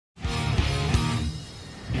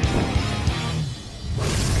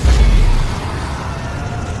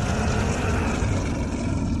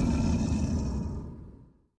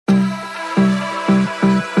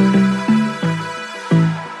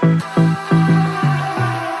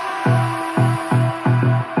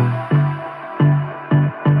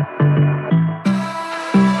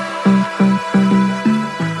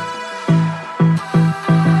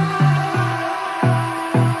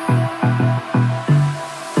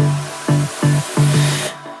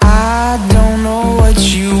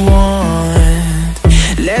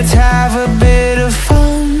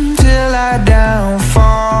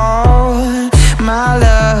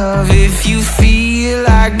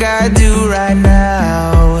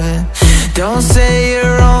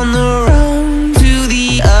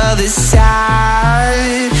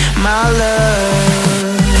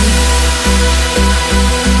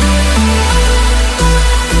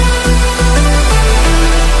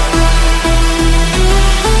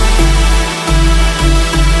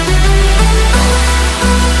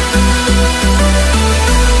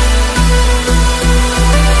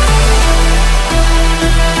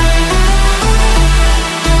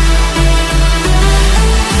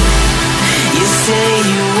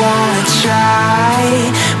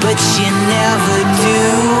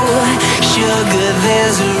Sugar,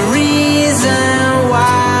 there's a reason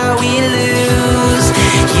why we lose.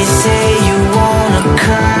 You say you wanna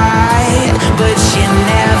cry, but you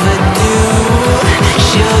never do.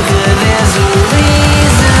 Sugar, there's a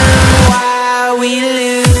reason why we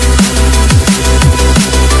lose.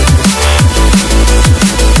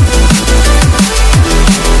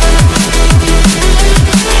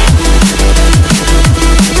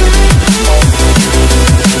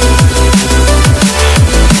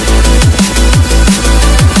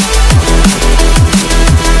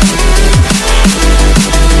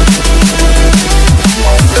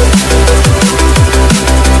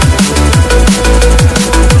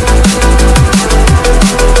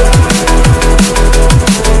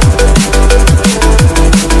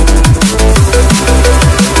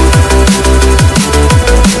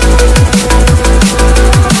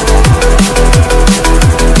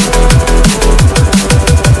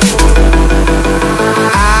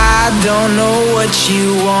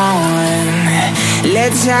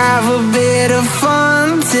 Let's have a bit of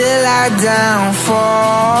fun till I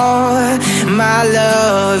downfall. My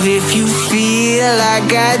love, if you feel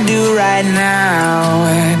like I do right now,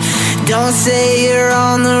 don't say you're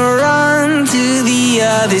on the run to the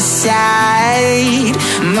other side.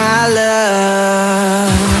 My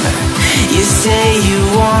love, you say you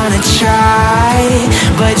wanna try,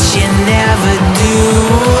 but you never do.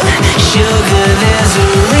 Sugar, there's a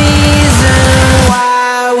reason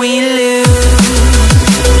why we lose.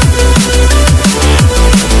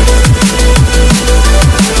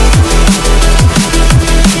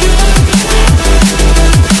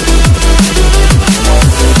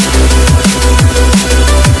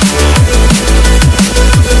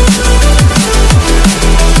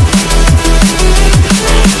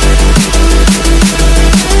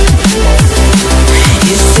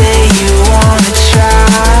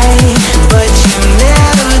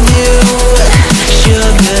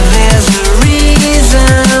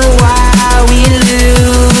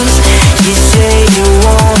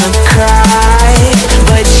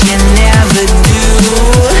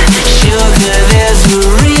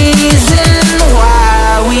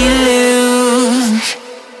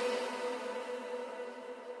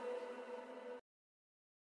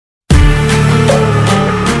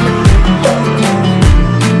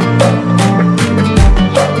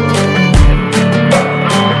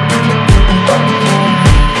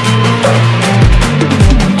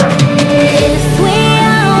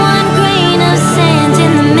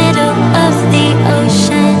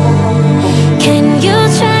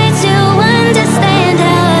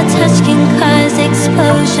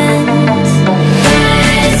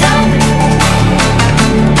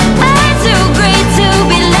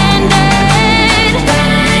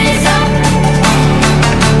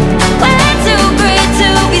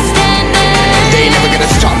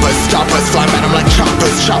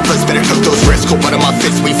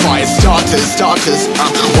 Starters,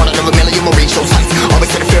 one out of a million will reach those heights.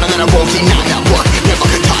 Always had a feeling that I won't deny that work. Never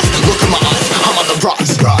could toss. Look in my eyes, I'm on the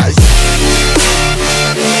rise.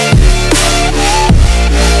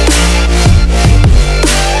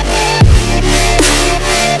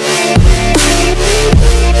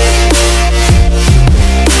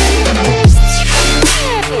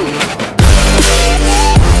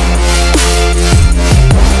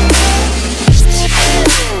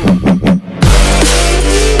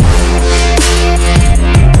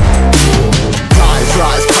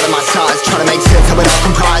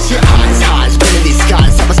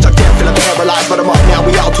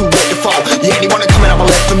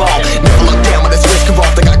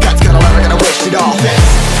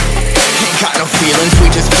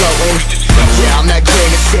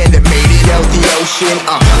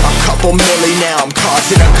 A couple milli now, I'm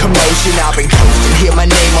causing a commotion. I've been coasting, hear my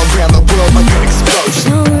name around the world like an explosion.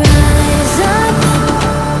 So rise up,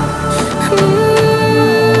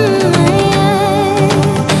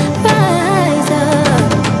 rise up.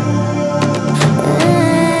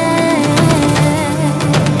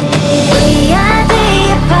 We are the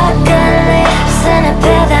apocalypse, and a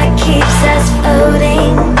pill that keeps us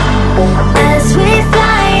floating. As we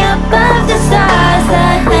fly above the stars, the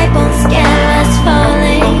hype won't scare us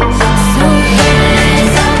falling. So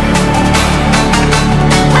rise up.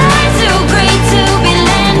 I'm too great to be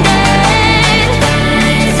landed.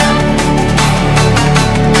 Rise up.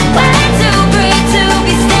 We're too great to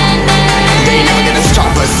be standing. They ain't never gonna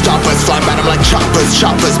stop us. Flying by them like choppers.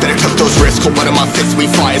 Better tuck those wrists, cold blood in my fists. We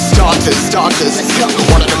fire starters.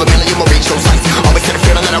 One out of a million will reach those heights. Always had a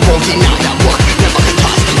feeling that I won't deny that work. Never could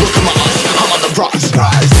toss. Look in my eyes, I'm on the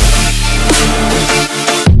rise.